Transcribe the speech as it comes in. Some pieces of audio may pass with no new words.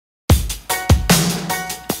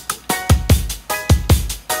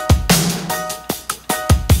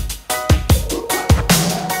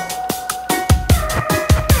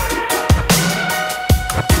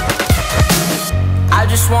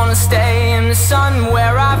sun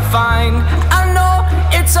where I find. I know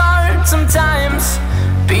it's hard sometimes,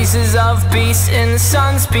 pieces of peace in the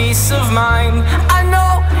sun's peace of mind. I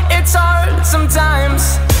know it's hard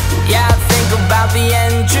sometimes, yeah, I think about the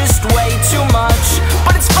end just way too much.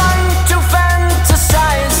 But it's fun to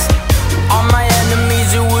fantasize on my enemies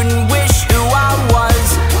who wouldn't wish who I was.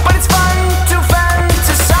 But it's fun to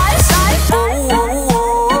fantasize. Oh, oh,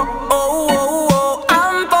 oh, oh, oh, oh,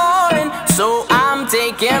 I'm falling, so I'm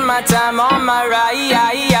taking my time on my ride.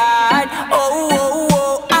 Oh, oh,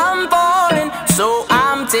 oh, I'm falling, so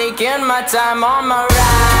I'm taking my time on my ride.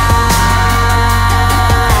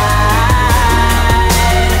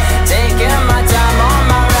 Taking my time on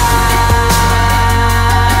my ride.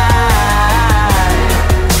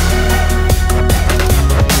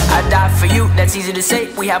 I die for you, that's easy to say.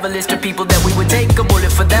 We have a list of people that we would take. A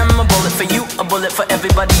bullet for them, a bullet for you, a bullet for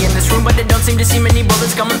everybody in this room. But they don't seem to see many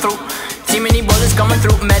bullets coming through. See many bullets coming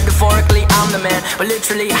through. Metaphorically, I'm the man, but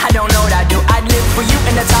literally, I don't know what I do. I'd live for you,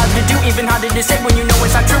 and that's hard to do. Even harder to say when you know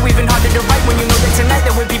it's not true. Even harder to write when you know that tonight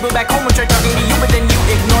there were people back home who tried talking to you, but then you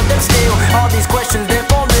ignored them still. All these questions, they're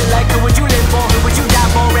falling like, who would you live for? Who would you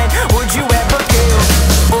die for? And would you ever kill?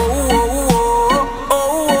 Oh, oh, oh,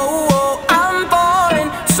 oh, oh, oh, I'm falling,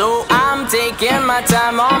 so I'm taking my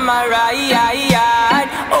time on my ride.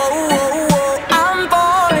 Oh, oh, oh, I'm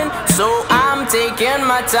falling, so I'm taking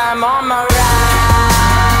my time on my ride.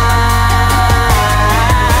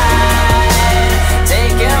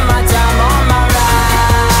 Taking my time on my ride.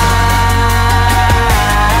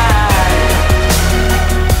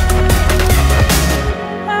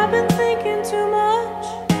 I've been thinking too much.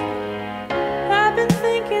 I've been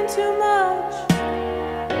thinking too much.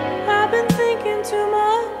 I've been thinking too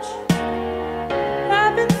much.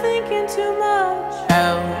 I've been thinking too much.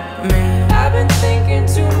 Help me. I've been thinking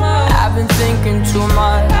too much. I've been thinking too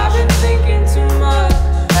much. I've been thinking too much.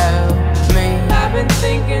 Help me. I've been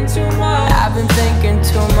thinking too much. I've been thinking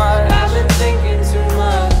too much. I've been thinking too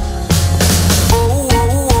much. Oh,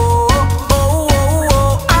 oh, oh, oh, oh,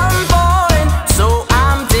 oh, I'm falling, so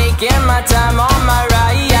I'm taking my time on my ride.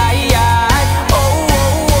 Oh,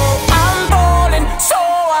 oh, oh, I'm falling, so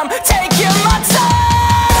I'm taking my time.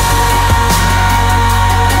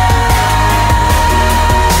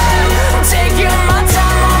 Taking my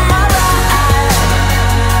time on my ride.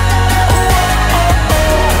 Oh, oh,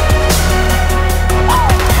 oh,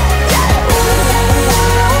 oh, yeah. Oh,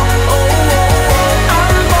 oh, oh,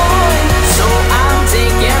 I'm falling, so I'm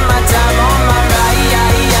taking my time on my ride.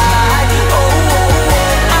 Oh, oh, oh,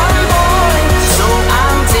 I'm falling, so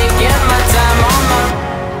I'm taking my time on my.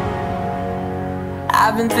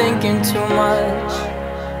 I've been thinking too much.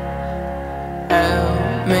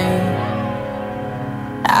 Help me.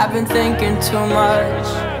 I've been thinking too much.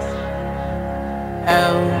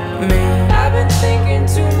 Help me. I've been thinking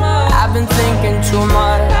too much. I've been thinking too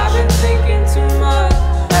much. I've been thinking